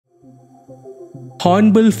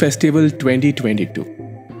Hornbill Festival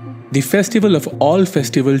 2022. The festival of all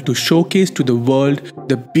festivals to showcase to the world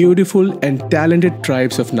the beautiful and talented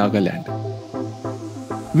tribes of Nagaland.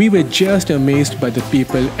 We were just amazed by the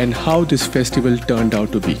people and how this festival turned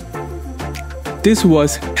out to be. This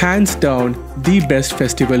was hands down the best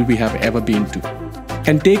festival we have ever been to.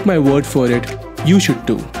 And take my word for it, you should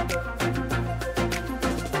too.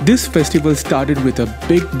 This festival started with a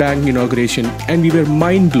big bang inauguration and we were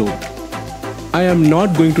mind blown. I am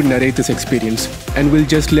not going to narrate this experience and will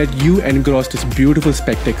just let you engross this beautiful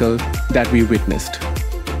spectacle that we witnessed.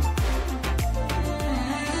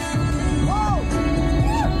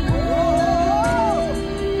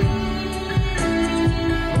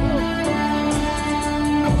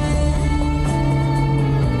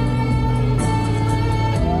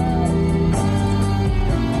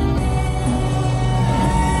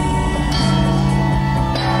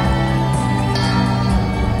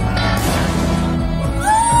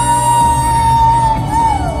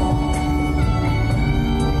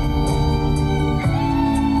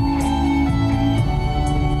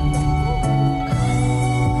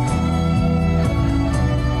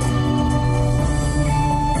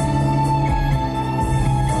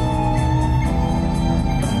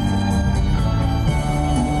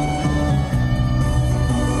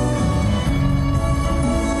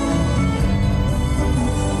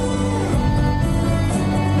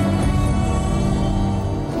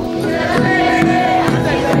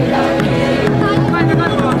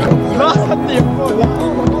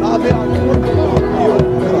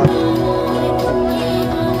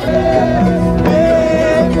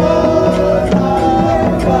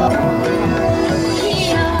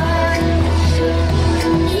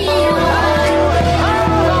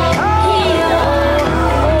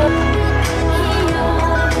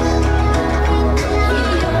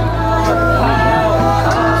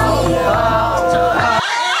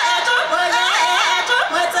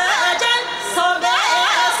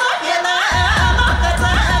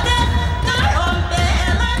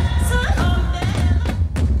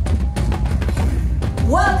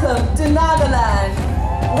 Welcome to Nagaland.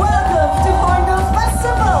 Welcome to Hornbill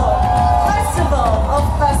Festival, Festival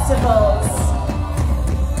of Festivals.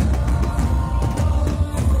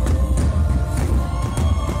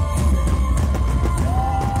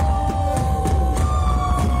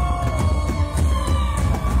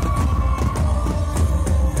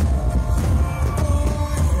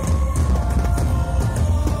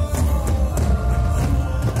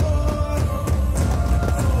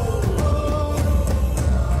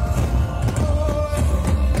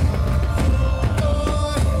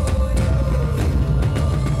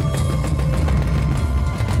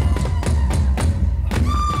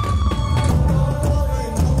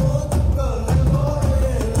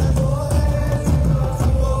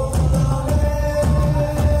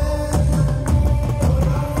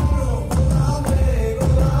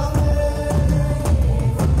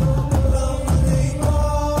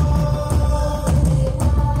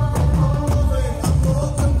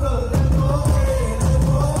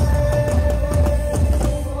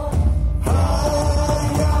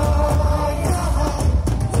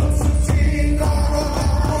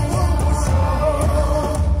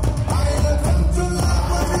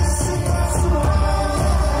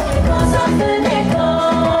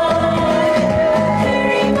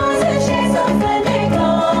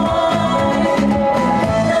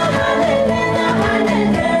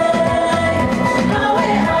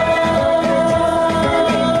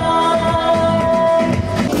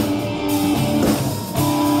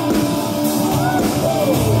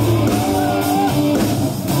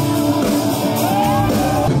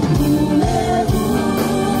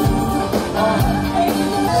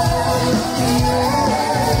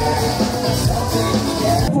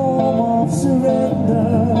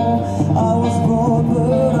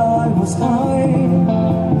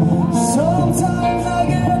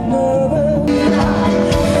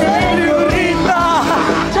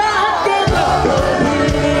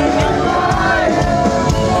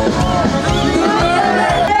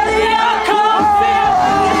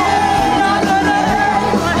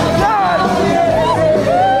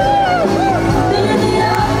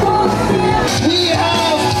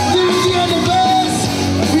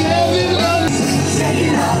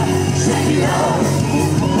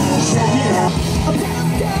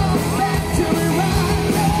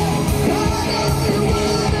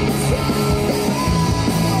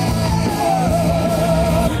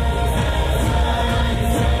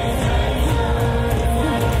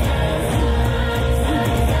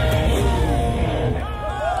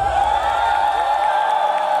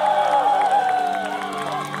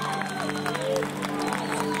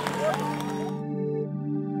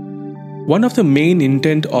 One of the main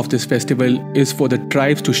intent of this festival is for the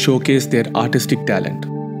tribes to showcase their artistic talent.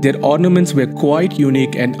 Their ornaments were quite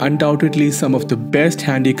unique and undoubtedly some of the best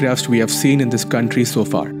handicrafts we have seen in this country so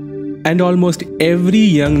far. And almost every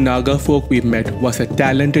young Naga folk we met was a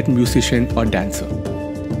talented musician or dancer.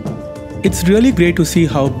 It's really great to see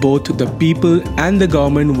how both the people and the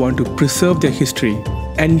government want to preserve their history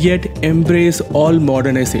and yet embrace all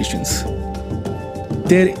modernizations.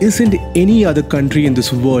 There isn't any other country in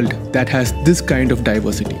this world that has this kind of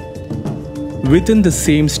diversity. Within the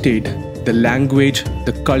same state, the language,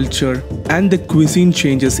 the culture, and the cuisine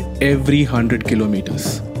changes every 100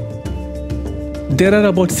 kilometers. There are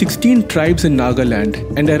about 16 tribes in Nagaland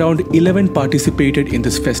and around 11 participated in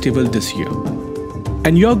this festival this year.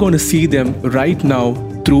 And you're going to see them right now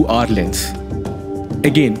through our lens.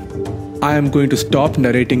 Again, I am going to stop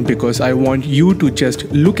narrating because I want you to just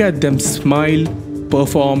look at them smile,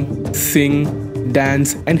 perform, sing,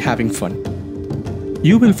 dance, and having fun.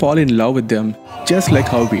 You will fall in love with them just like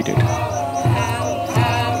how we did.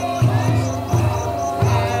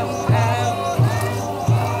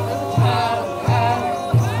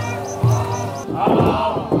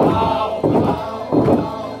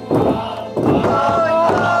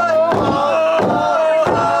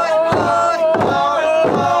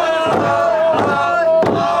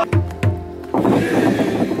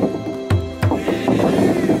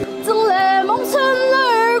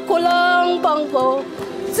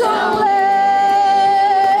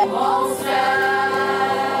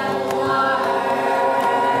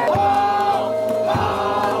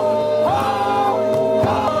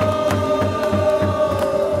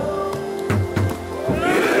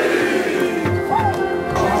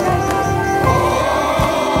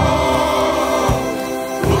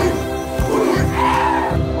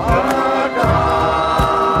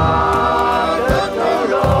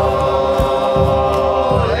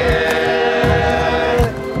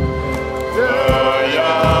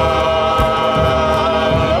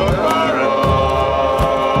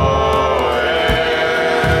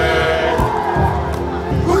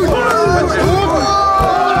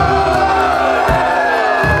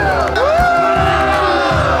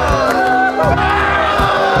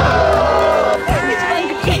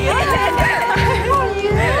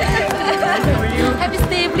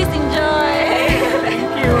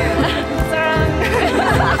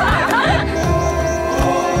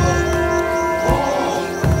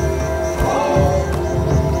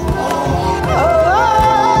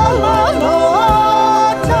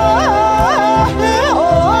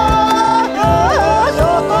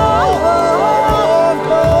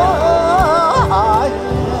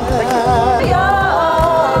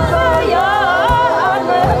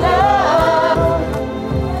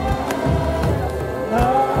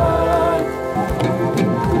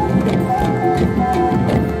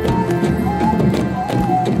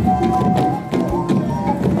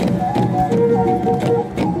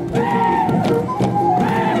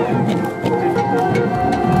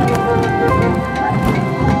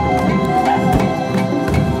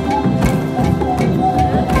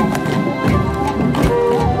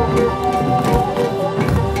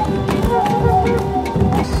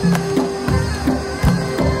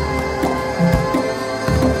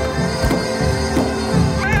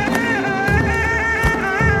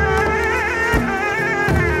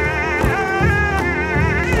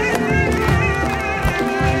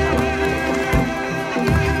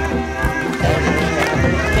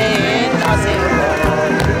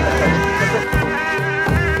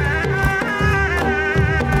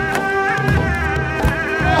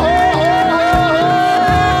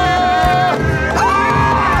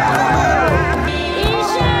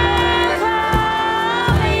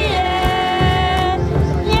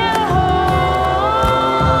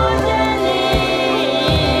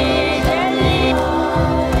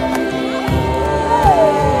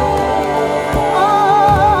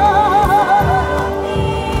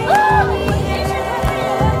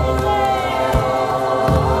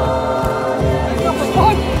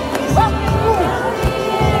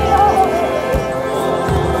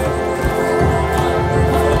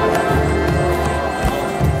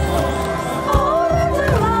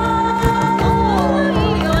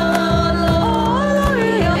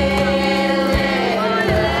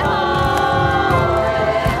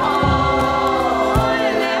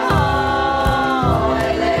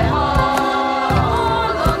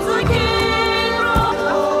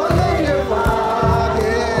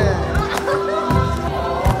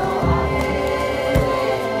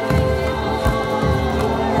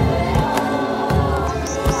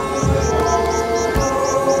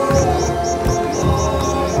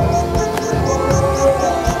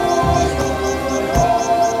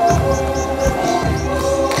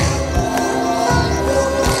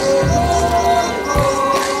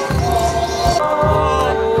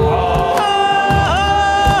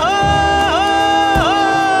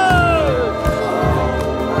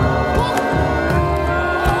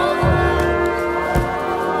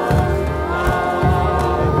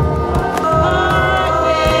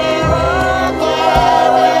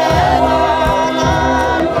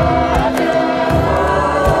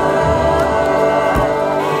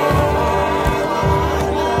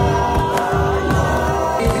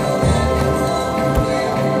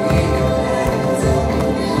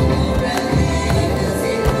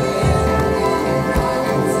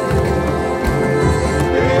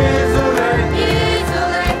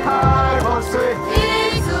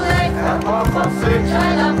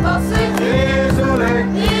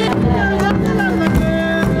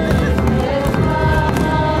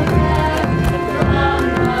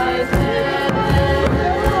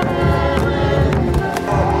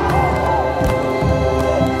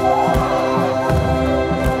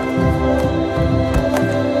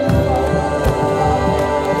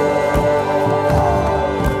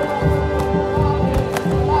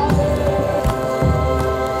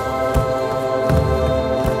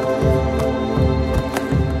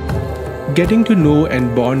 Getting to know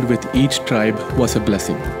and bond with each tribe was a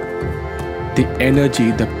blessing. The energy,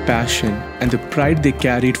 the passion, and the pride they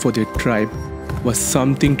carried for their tribe was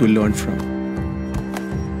something to learn from.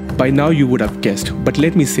 By now you would have guessed, but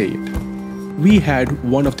let me say it. We had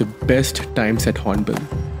one of the best times at Hornbill.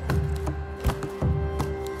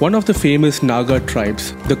 One of the famous Naga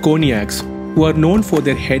tribes, the Koniaks, who are known for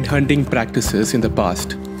their headhunting practices in the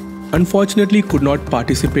past, unfortunately could not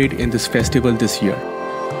participate in this festival this year.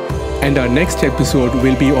 And our next episode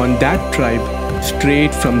will be on that tribe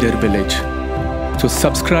straight from their village. So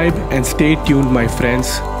subscribe and stay tuned, my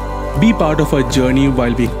friends. Be part of our journey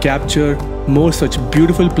while we capture more such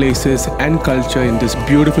beautiful places and culture in this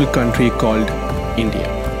beautiful country called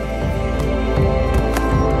India.